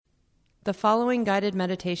The following guided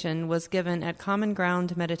meditation was given at Common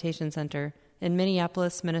Ground Meditation Center in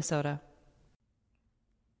Minneapolis, Minnesota.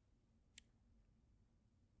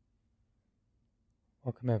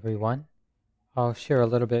 Welcome, everyone. I'll share a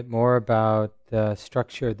little bit more about the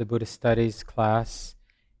structure of the Buddhist Studies class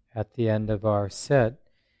at the end of our sit.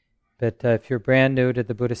 But if you're brand new to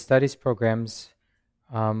the Buddhist Studies programs,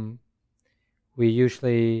 we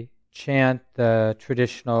usually chant the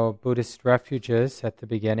traditional Buddhist refuges at the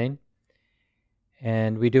beginning.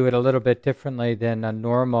 And we do it a little bit differently than a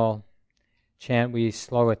normal chant. We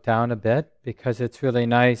slow it down a bit because it's really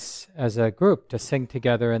nice as a group to sing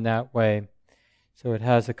together in that way. So it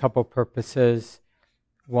has a couple purposes.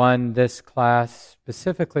 One, this class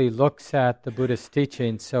specifically looks at the Buddhist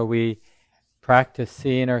teachings, so we practice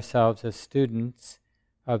seeing ourselves as students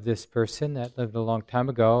of this person that lived a long time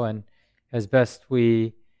ago, and as best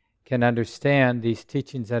we can understand these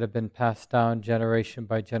teachings that have been passed down generation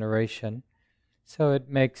by generation. So it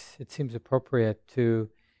seems appropriate to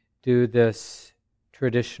do this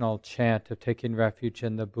traditional chant of taking refuge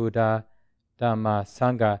in the Buddha, Dhamma,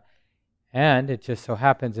 Sangha. And it just so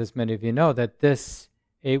happens, as many of you know, that this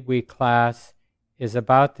 8-week class is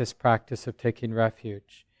about this practice of taking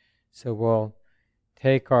refuge. So we'll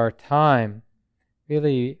take our time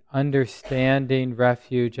really understanding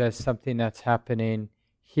refuge as something that's happening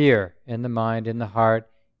here, in the mind, in the heart,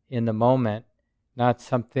 in the moment, not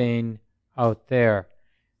something out there.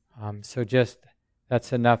 So just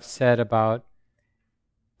that's enough said about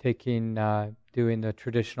doing the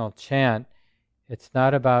traditional chant. It's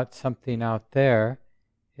not about something out there.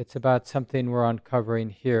 It's about something we're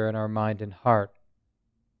uncovering here in our mind and heart.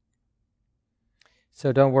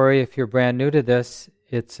 So don't worry if you're brand new to this.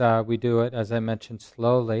 We do it, as I mentioned,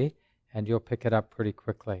 slowly, and you'll pick it up pretty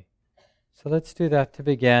quickly. So let's do that to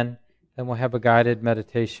begin. Then we'll have a guided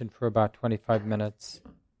meditation for about 25 minutes.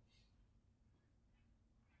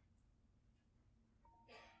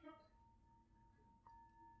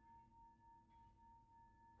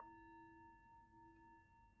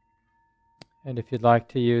 And if you'd like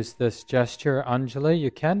to use this gesture, Anjali,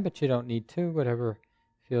 you can, but you don't need to, whatever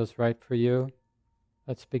feels right for you.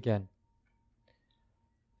 Let's begin.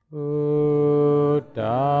 Buddhaṃ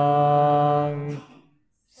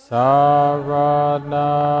saranang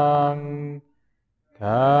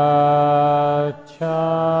gacchāmi,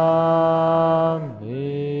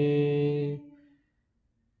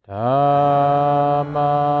 Dhammang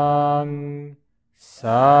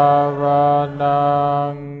saranang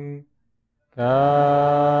gacchāmi,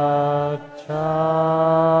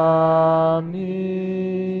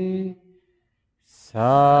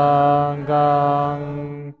 Sanghang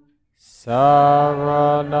saranang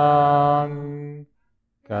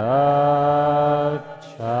gacchāmi,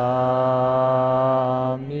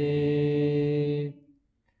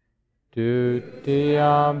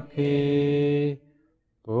 Dutiyampi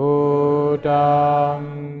Buddhaṃ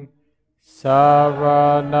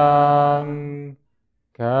saranang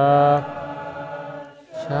gacchāmi,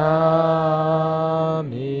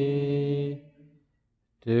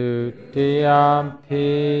 Dutiyampi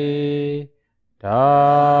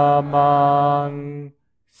Dhammang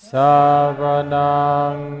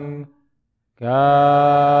saranang gacchāmi,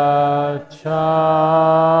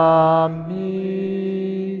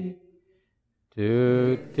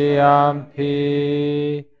 Dutiyampi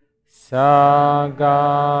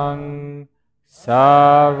Sanghang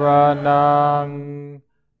saranang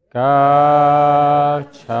gacchāmi,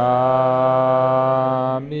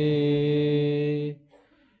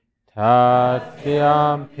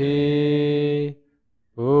 Tatyampi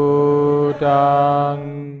Buddhaṃ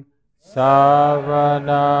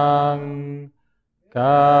saranang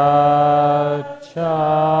gacchāmi,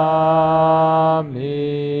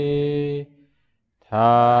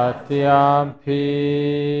 Tatyampi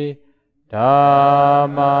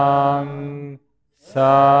Dhammang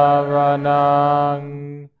saranang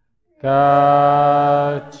gacchāmi,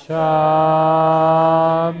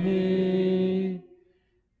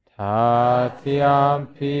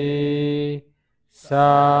 Tatyampi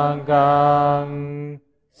Sanghang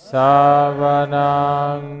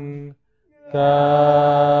saranang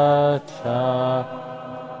gacchāmi.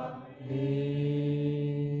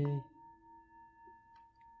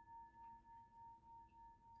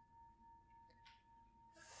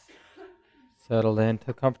 Settle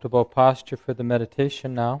into a comfortable posture for the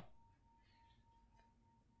meditation now.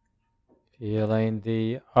 Feeling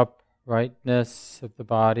the uprightness of the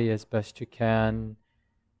body as best you can,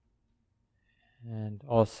 and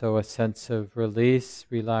also a sense of release,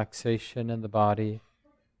 relaxation in the body.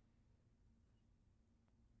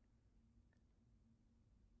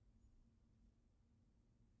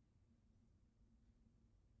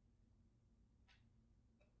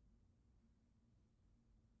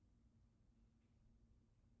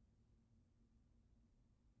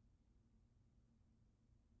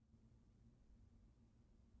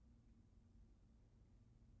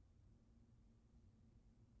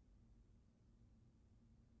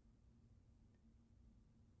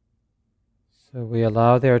 So we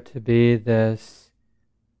allow there to be this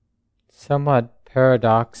somewhat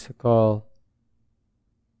paradoxical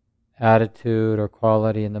attitude or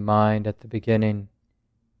quality in the mind at the beginning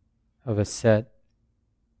of a sit.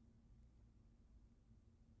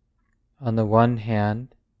 On the one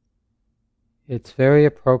hand, it's very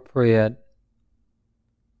appropriate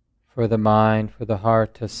for the mind, for the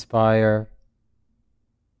heart to aspire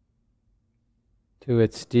to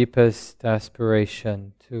its deepest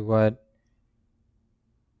aspiration, to what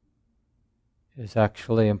is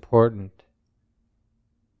actually important.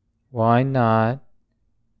 Why not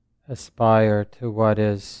aspire to what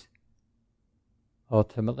is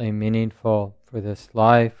ultimately meaningful for this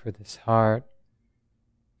life, for this heart,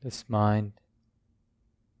 this mind?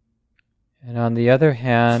 And on the other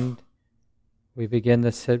hand, we begin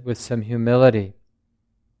to sit with some humility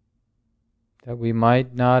that we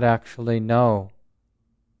might not actually know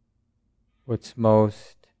what's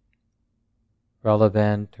most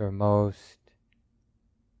relevant or most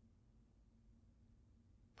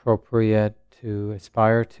appropriate to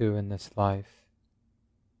aspire to in this life.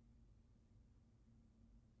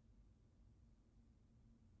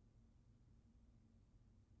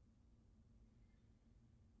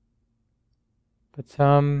 But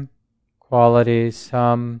some qualities,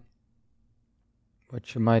 some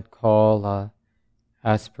what you might call a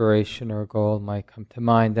aspiration or goal might come to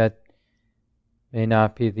mind that may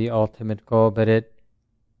not be the ultimate goal, but it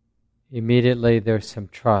immediately there's some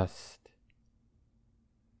trust.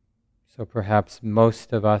 So perhaps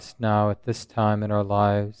most of us now at this time in our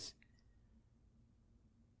lives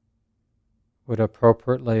would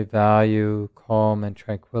appropriately value calm and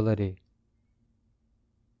tranquility,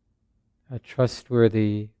 a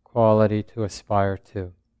trustworthy quality to aspire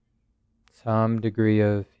to, some degree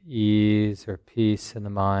of ease or peace in the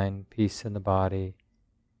mind, peace in the body,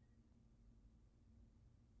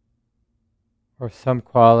 or some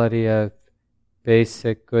quality of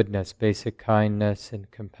basic goodness, basic kindness and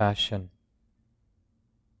compassion.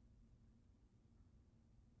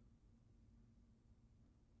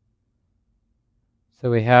 So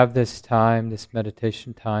we have this time, this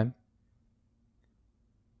meditation time.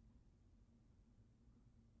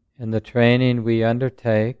 And the training we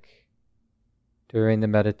undertake during the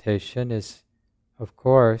meditation is, of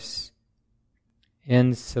course,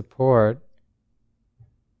 in support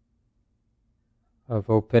of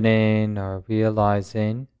opening or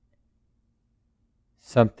realizing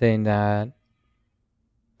something that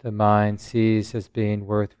the mind sees as being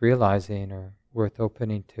worth realizing or worth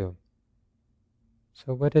opening to.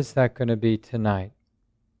 So what is that going to be tonight?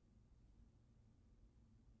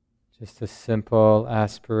 Just a simple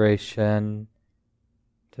aspiration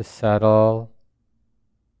to settle,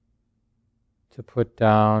 to put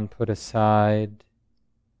down, put aside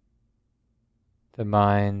the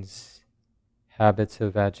mind's habits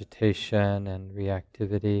of agitation and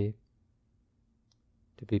reactivity,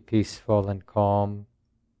 to be peaceful and calm.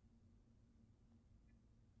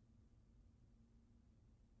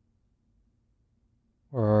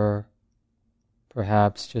 Or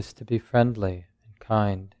perhaps just to be friendly and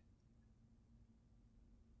kind.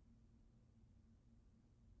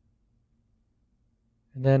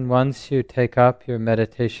 And then once you take up your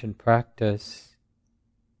meditation practice,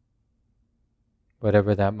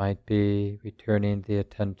 whatever that might be, returning the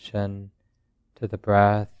attention to the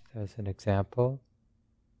breath as an example,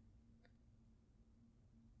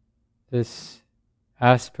 this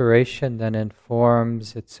aspiration then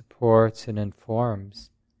informs, it supports and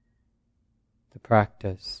informs the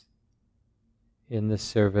practice in the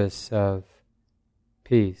service of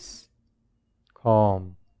peace,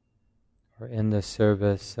 calm, or in the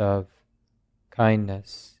service of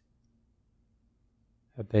kindness,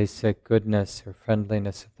 a basic goodness or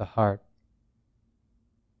friendliness of the heart.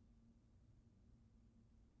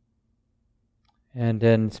 And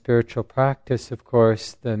in spiritual practice, of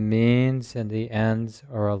course, the means and the ends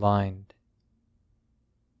are aligned.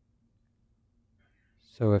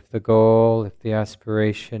 So if the goal, if the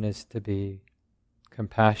aspiration is to be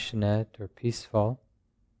compassionate or peaceful,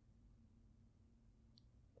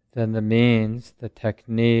 then the means, the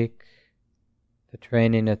technique, the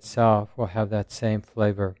training itself will have that same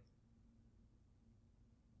flavor.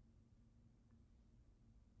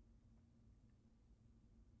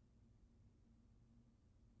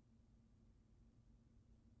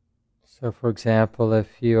 So for example, if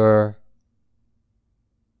you're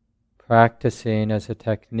practicing as a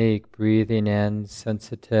technique, breathing in,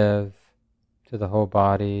 sensitive to the whole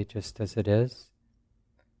body just as it is,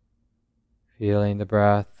 feeling the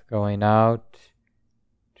breath going out,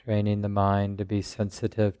 training the mind to be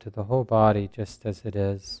sensitive to the whole body just as it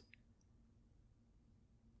is.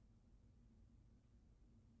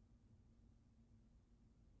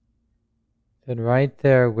 then right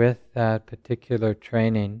there with that particular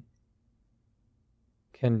training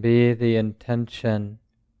can be the intention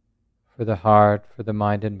for the heart, for the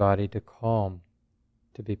mind and body to calm,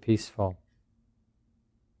 to be peaceful.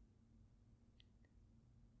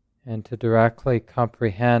 And to directly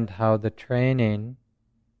comprehend how the training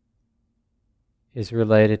is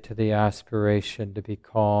related to the aspiration to be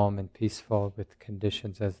calm and peaceful with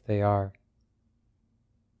conditions as they are.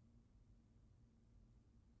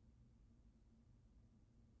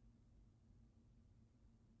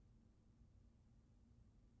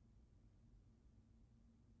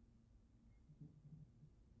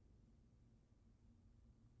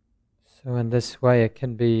 So in this way it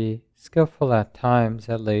can be skillful at times,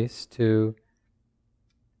 at least, to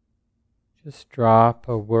just drop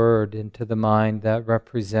a word into the mind that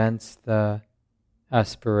represents the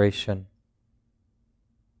aspiration.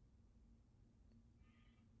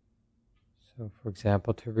 So, for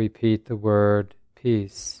example, to repeat the word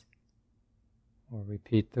peace, or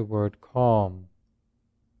repeat the word calm,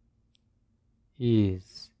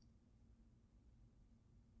 ease,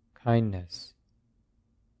 kindness.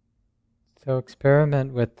 So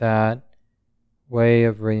experiment with that way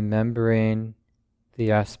of remembering the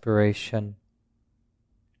aspiration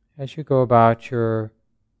as you go about your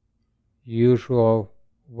usual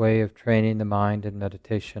way of training the mind in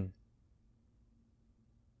meditation.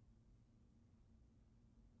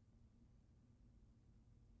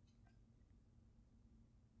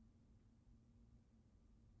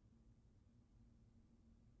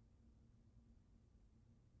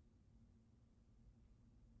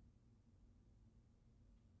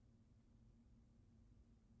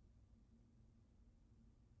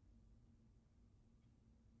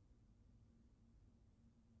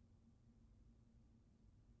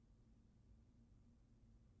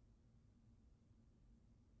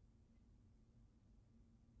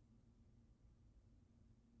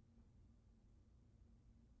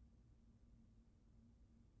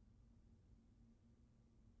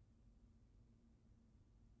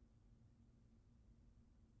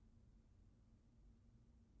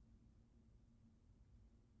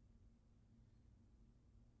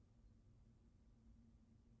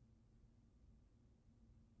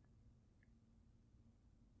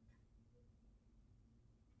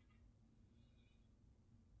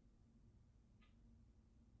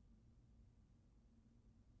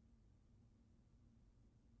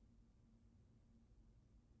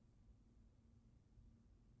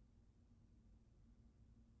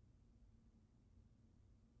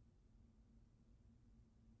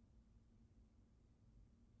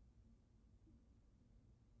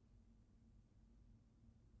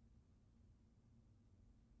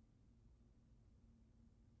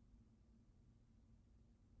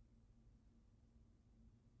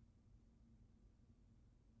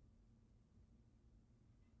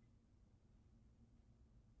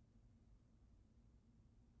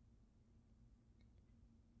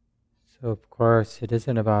 So of course it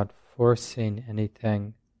isn't about forcing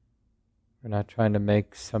anything. We're not trying to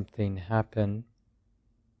make something happen.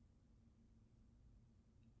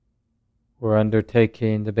 We're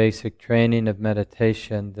undertaking the basic training of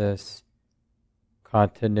meditation, this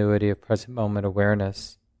continuity of present moment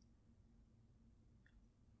awareness.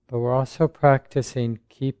 But we're also practicing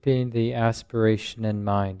keeping the aspiration in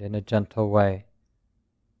mind in a gentle way.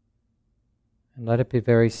 And let it be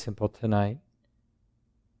very simple tonight.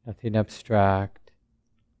 Nothing abstract.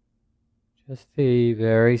 Just the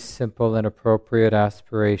very simple and appropriate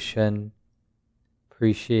aspiration,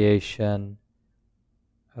 appreciation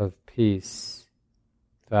of peace,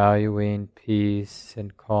 valuing peace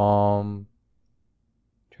and calm,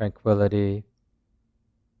 tranquility.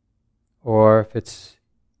 Or if it's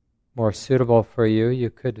more suitable for you, you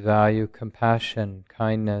could value compassion,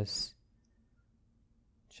 kindness,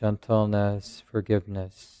 gentleness,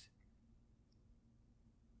 forgiveness.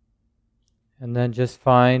 And then just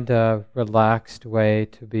find a relaxed way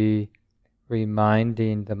to be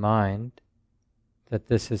reminding the mind that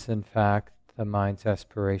this is in fact the mind's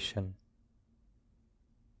aspiration.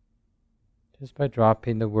 Just by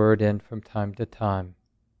dropping the word in from time to time.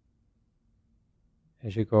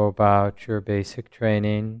 As you go about your basic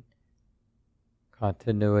training,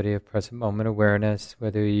 continuity of present moment awareness,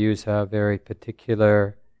 whether you use a very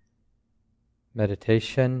particular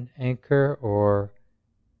meditation anchor or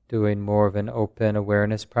doing more of an open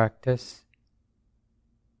awareness practice.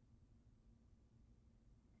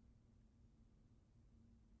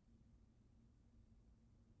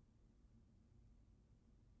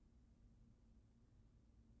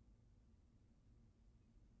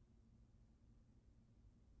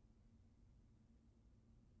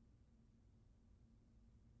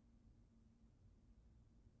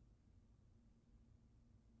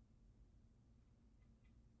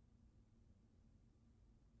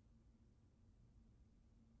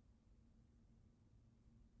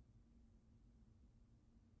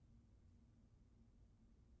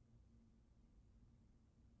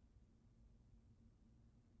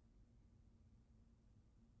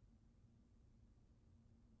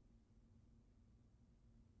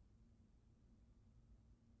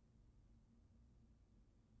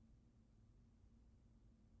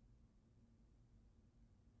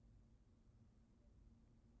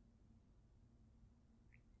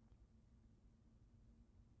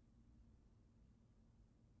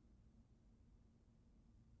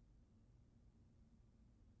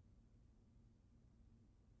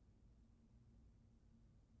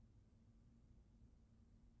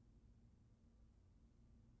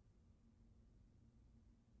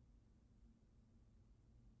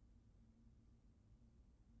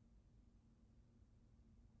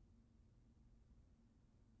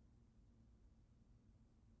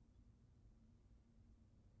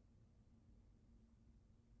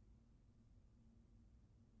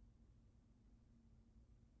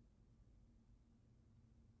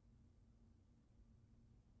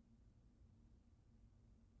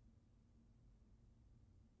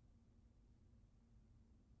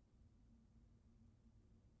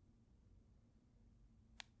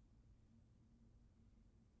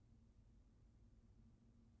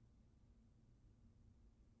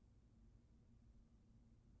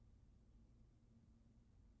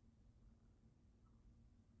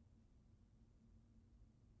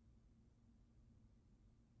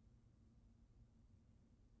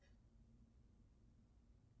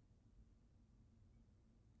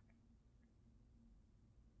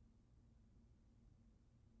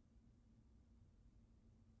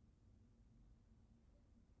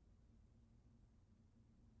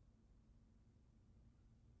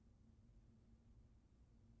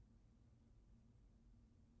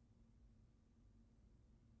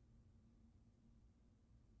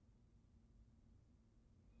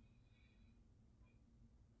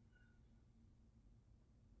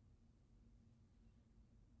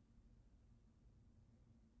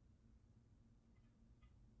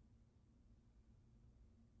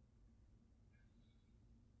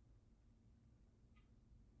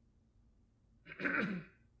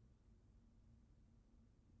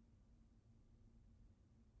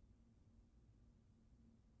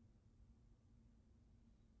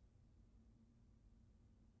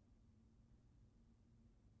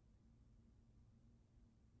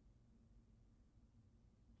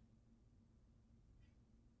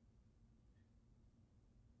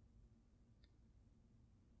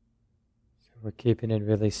 We're keeping it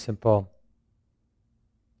really simple.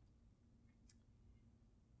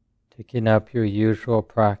 Taking up your usual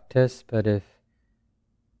practice, but if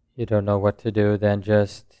you don't know what to do, then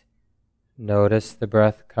just notice the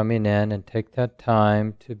breath coming in and take that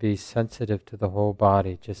time to be sensitive to the whole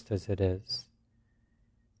body just as it is.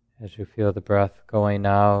 As you feel the breath going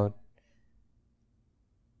out,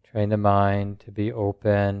 train the mind to be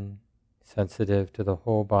open, sensitive to the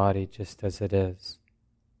whole body just as it is.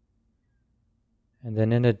 And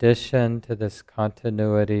then in addition to this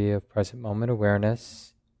continuity of present moment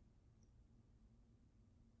awareness,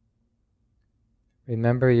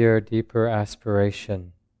 remember your deeper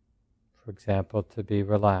aspiration, for example, to be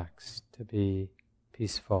relaxed, to be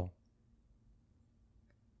peaceful.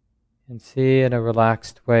 And see in a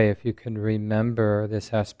relaxed way if you can remember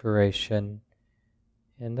this aspiration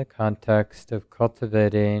in the context of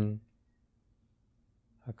cultivating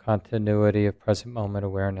a continuity of present moment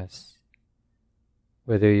awareness.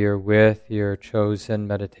 Whether you're with your chosen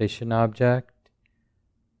meditation object,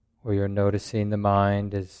 or you're noticing the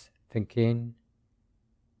mind is thinking,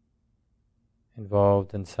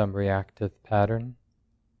 involved in some reactive pattern.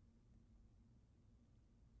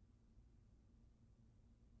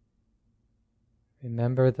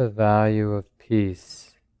 Remember the value of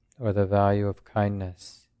peace or the value of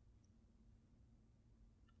kindness.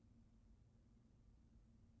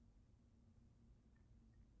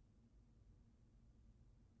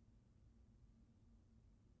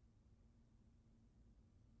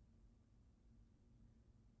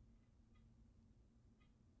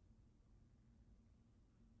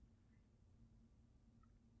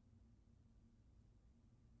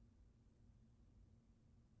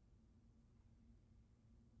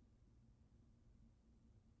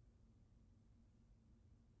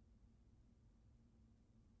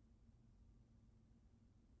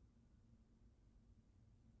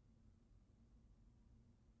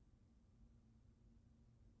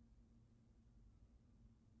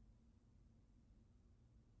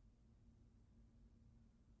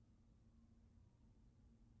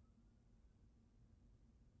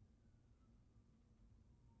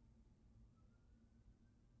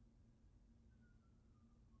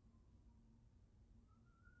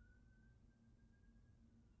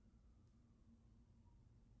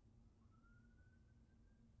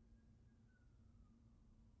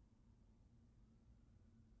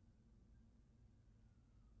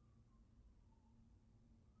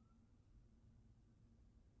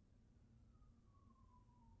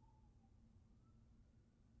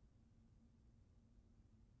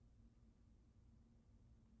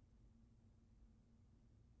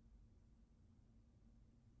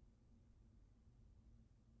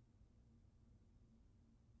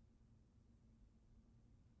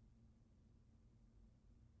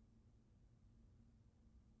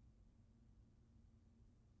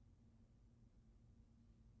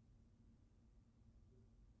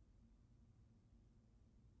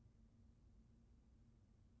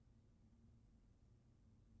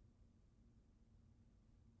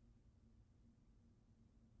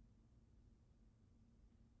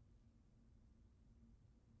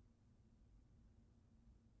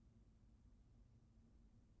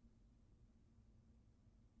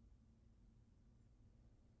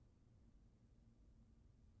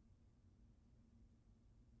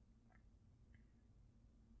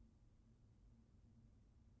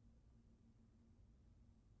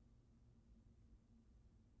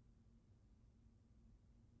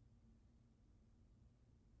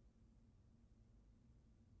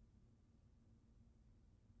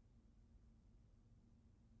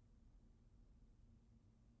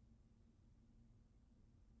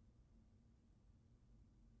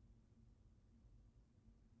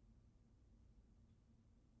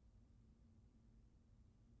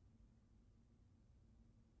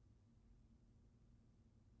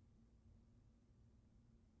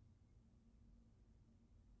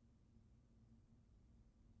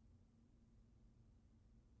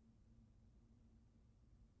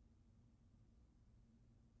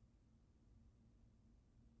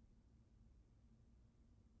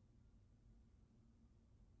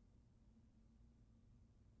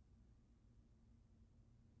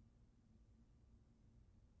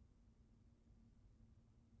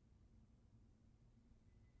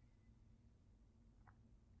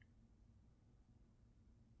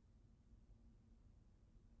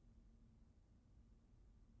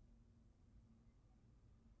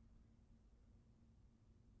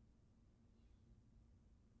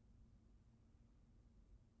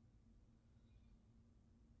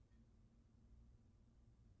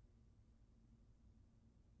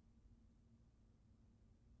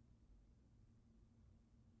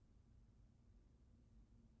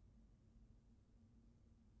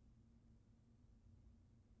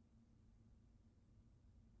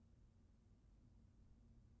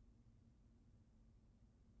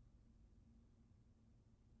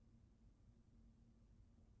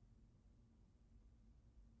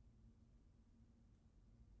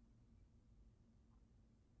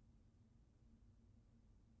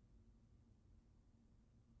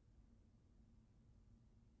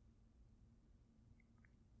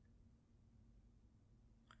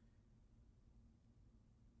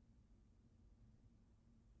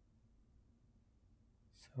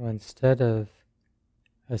 So instead of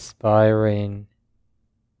aspiring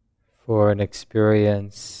for an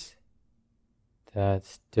experience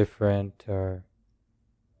that's different or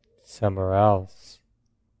somewhere else,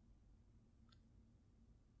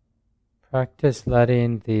 practice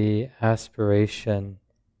letting the aspiration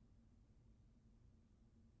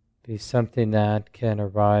be something that can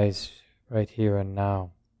arise right here and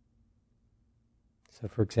now. So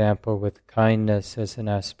for example, with kindness as an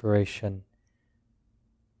aspiration,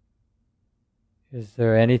 is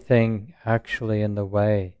there anything actually in the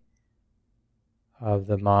way of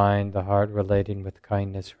the mind, the heart relating with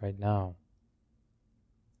kindness right now?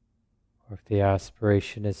 Or if the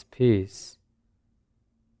aspiration is peace,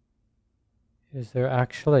 is there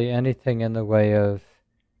actually anything in the way of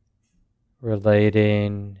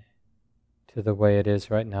relating to the way it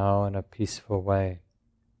is right now in a peaceful way?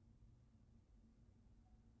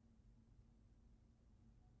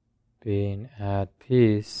 Being at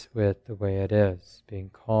peace with the way it is, being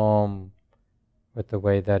calm with the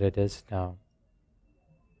way that it is now.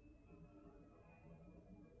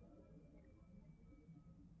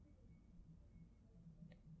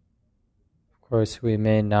 Of course, we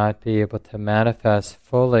may not be able to manifest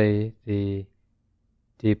fully the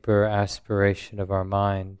deeper aspiration of our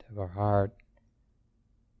mind, of our heart,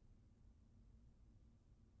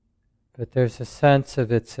 but there's a sense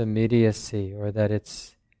of its immediacy, or that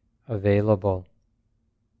it's available.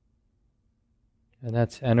 And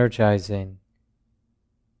that's energizing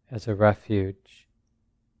as a refuge.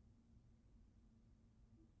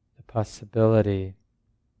 The possibility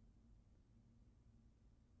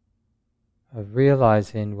of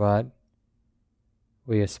realizing what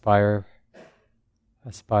we aspire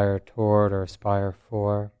toward or aspire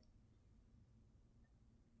for.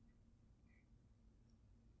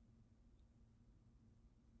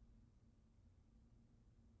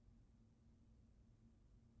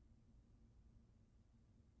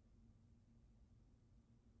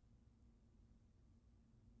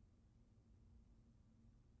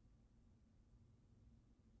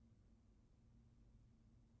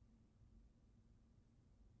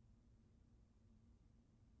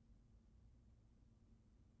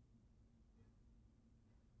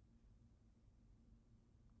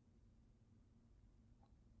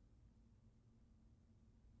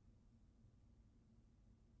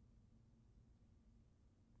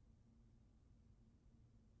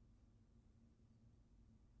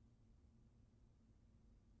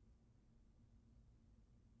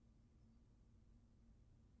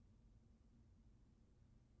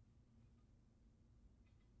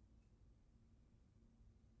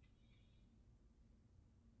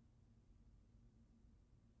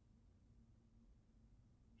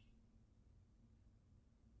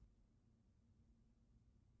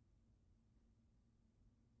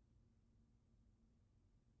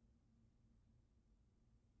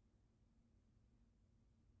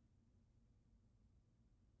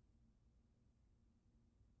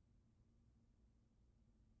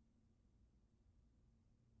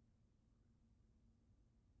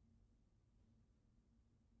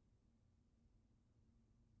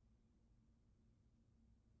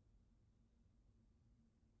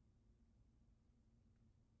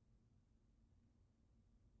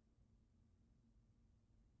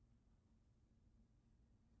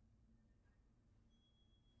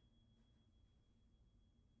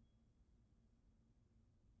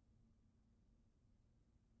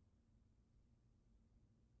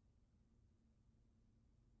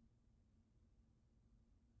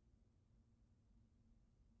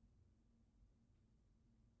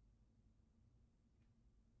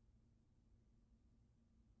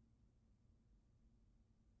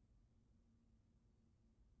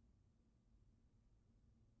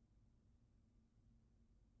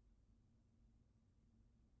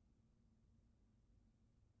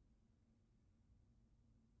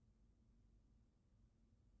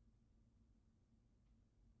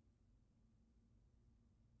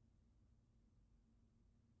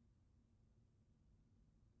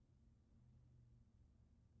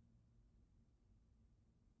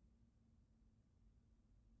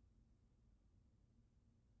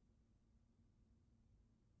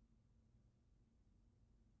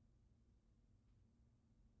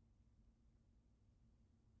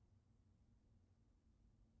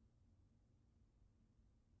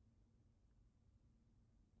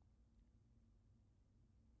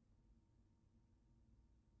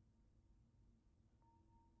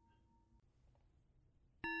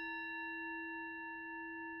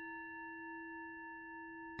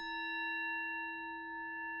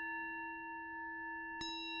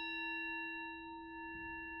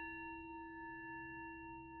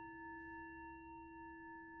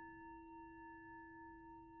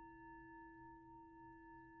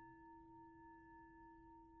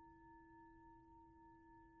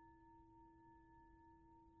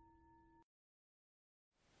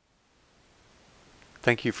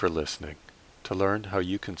 Thank you for listening. To learn how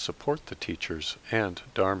you can support the teachers and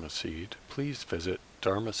Dharma Seed, please visit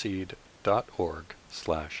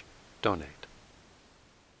dharmaseed.org/donate.